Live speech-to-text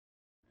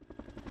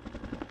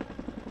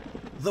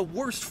The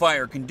worst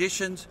fire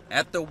conditions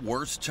at the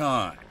worst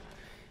time.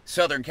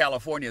 Southern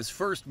California's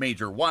first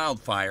major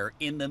wildfire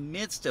in the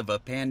midst of a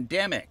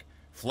pandemic.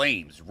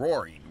 Flames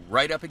roaring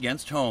right up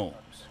against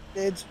homes.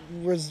 It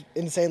was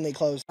insanely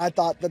close. I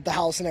thought that the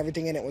house and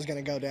everything in it was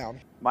going to go down.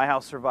 My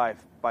house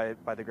survived by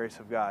the grace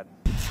of God.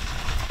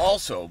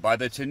 Also by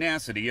the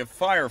tenacity of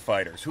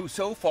firefighters who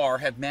so far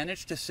have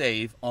managed to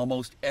save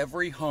almost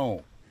every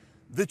home.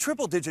 The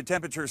triple-digit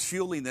temperatures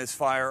fueling this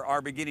fire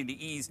are beginning to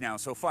ease now,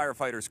 so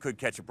firefighters could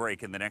catch a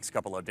break in the next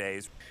couple of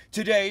days.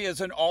 Today, as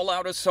an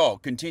all-out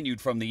assault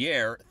continued from the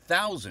air,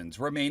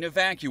 thousands remain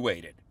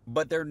evacuated,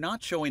 but they're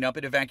not showing up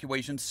at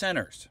evacuation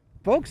centers.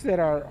 Folks that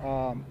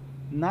are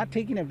not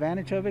taking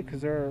advantage of it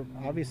because they're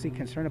obviously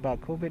concerned about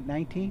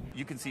COVID-19.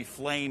 You can see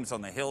flames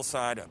on the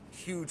hillside, a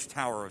huge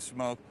tower of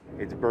smoke.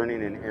 It's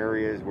burning in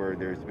areas where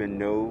there's been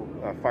no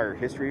fire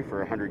history for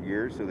 100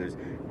 years, so there's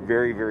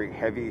very, very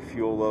heavy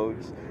fuel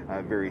loads,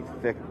 very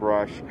thick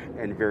brush,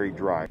 and very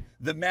dry.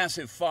 The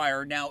massive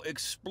fire now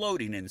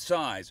exploding in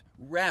size,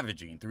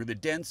 ravaging through the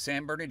dense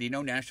San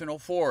Bernardino National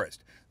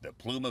Forest. The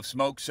plume of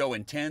smoke so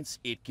intense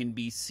it can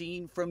be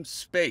seen from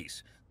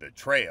space. The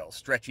trail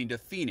stretching to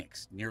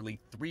Phoenix, nearly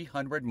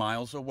 300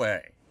 miles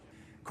away.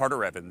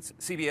 Carter Evans,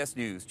 CBS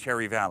News,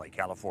 Cherry Valley,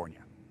 California.